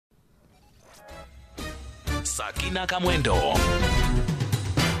Sakina Kamwendo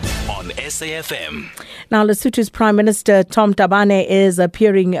on SAFM. Now, Lesotho's Prime Minister Tom Thabane is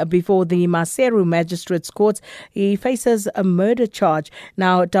appearing before the Maseru Magistrates Court. He faces a murder charge.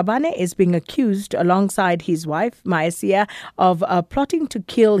 Now, Thabane is being accused alongside his wife, Maesia, of plotting to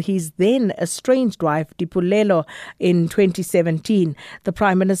kill his then estranged wife, Dipolelo, in 2017. The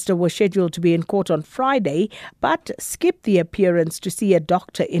Prime Minister was scheduled to be in court on Friday, but skipped the appearance to see a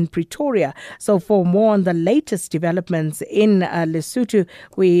doctor in Pretoria. So for more on the latest developments in Lesotho,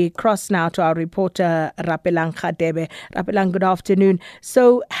 we cross now to our reporter, Rapelang Khadebe. Rapelang, good afternoon.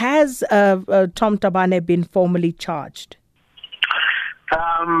 So has Tom Thabane been formally charged?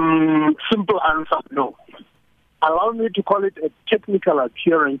 Simple answer, no. Allow me to call it a technical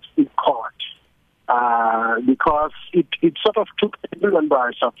appearance in court because it sort of took everyone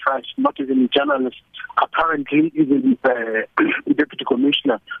by surprise, not even journalists. Apparently, even the Deputy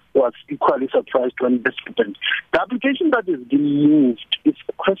Commissioner was equally surprised when this happened. The application that is being moved is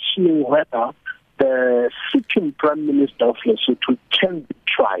questioning whether the sitting Prime Minister of Lesotho can be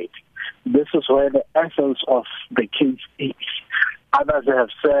tried. This is where the essence of the case is. Others have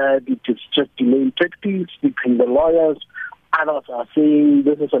said it is just delaying tactics between the lawyers. Others are saying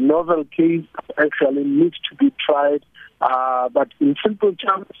this is a novel case that actually needs to be tried. But in simple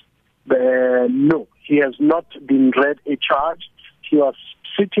terms, no, he has not been read a charge. He was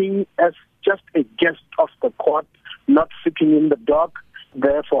sitting as just a guest of the court, not sitting in the dock,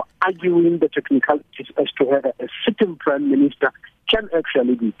 therefore arguing the technicalities as to whether a sitting Prime Minister can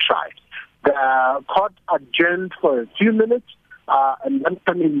actually be tried. The court adjourned for a few minutes, and then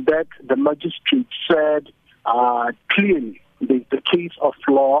coming back, the magistrate said clearly the case of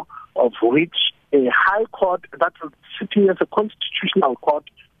law of which a high court that was sitting as a constitutional court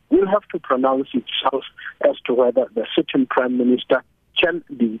will have to pronounce itself as to whether the sitting Prime Minister can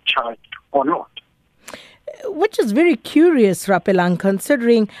be charged or not. Which is very curious, Rapelang,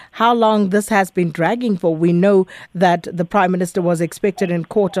 considering how long this has been dragging for. We know that the Prime Minister was expected in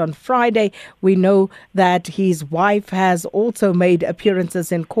court on Friday. We know that his wife has also made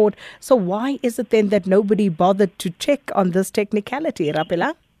appearances in court. So why is it then that nobody bothered to check on this technicality,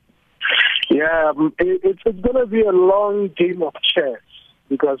 Rapelang? Yeah, it's going to be a long game of chess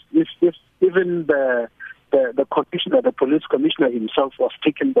because if even the commissioner, the police commissioner himself was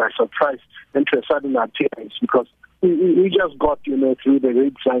taken by surprise into a sudden appearance because we just got, through the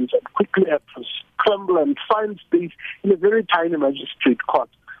red signs and quickly had to scramble and find space in a very tiny magistrate court.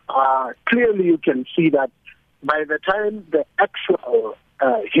 Clearly you can see that by the time the actual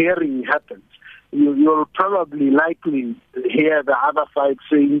hearing happens, you'll probably likely hear the other side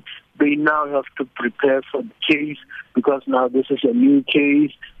saying they now have to prepare for the case because now this is a new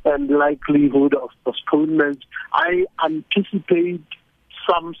case and likelihood of postponement. I anticipate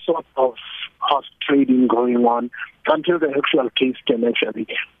some sort of horse trading going on until the actual case can actually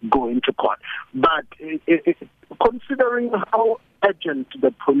go into court. But considering how urgent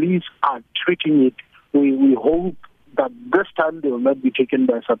the police are treating it, we hope that this time they will not be taken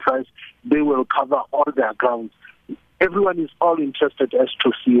by surprise. They will cover all their grounds. Everyone is all interested as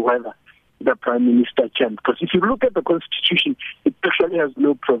to see whether the Prime Minister can. Because if you look at the Constitution, it actually has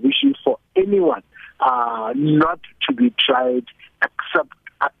no provision for anyone not to be tried, except,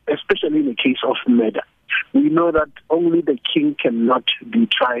 especially in the case of murder. We know that only the king cannot be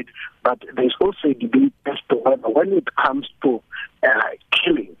tried, but there's also a debate as to whether when it comes to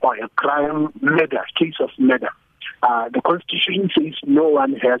killing or a crime, case of murder, the Constitution says no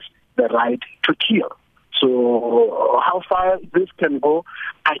one has the right to kill. So how far this can go,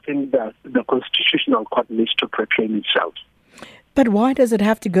 I think that the Constitutional Court needs to proclaim itself. But why does it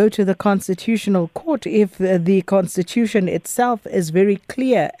have to go to the Constitutional Court if the Constitution itself is very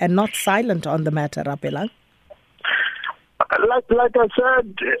clear and not silent on the matter, Rapelang? Like I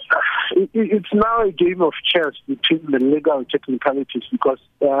said, it's now a game of chess between the legal technicalities because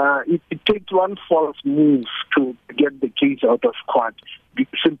it takes one false move to get the case out of court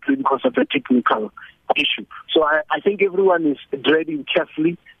simply because of a technical issue. So I think everyone is dreading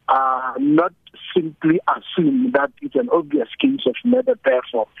carefully, not simply assume that it's an obvious case of murder,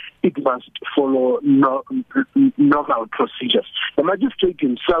 therefore it must follow normal procedures. The magistrate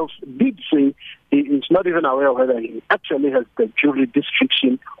himself did say he is not even aware whether he actually has the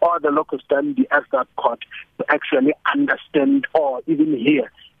jurisdiction or the locus standi at that court to actually understand or even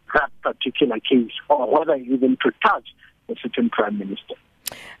hear that particular case, or whether even to touch the sitting Prime Minister.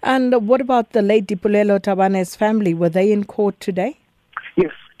 And what about the late Dipolelo Thabane's family? Were they in court today?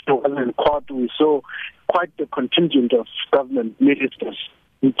 Yes, they were in court. We saw quite the contingent of government ministers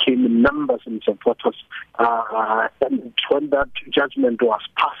who came in numbers and supporters. And when that judgment was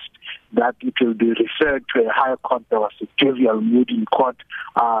passed, that it will be referred to a higher court. There was a trivial mood in court.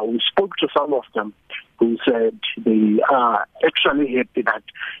 We spoke to some of them who said they are actually happy that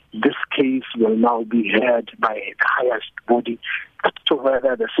this case will now be heard by the highest body as to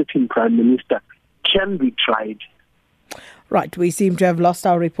whether the sitting Prime Minister can be tried. Right, we seem to have lost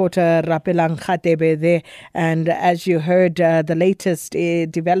our reporter Rapelang Khatebe there, and as you heard, the latest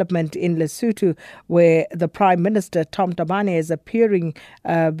development in Lesotho, where the Prime Minister Tom Tabane is appearing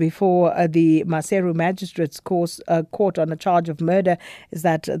before the Maseru Magistrates Court on a charge of murder, is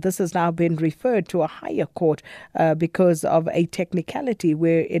that this has now been referred to a higher court because of a technicality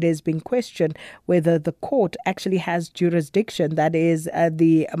where it is being questioned whether the court actually has jurisdiction, that is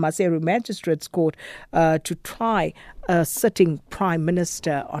the Maseru Magistrates Court, to try a sitting Prime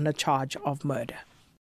Minister on a charge of murder.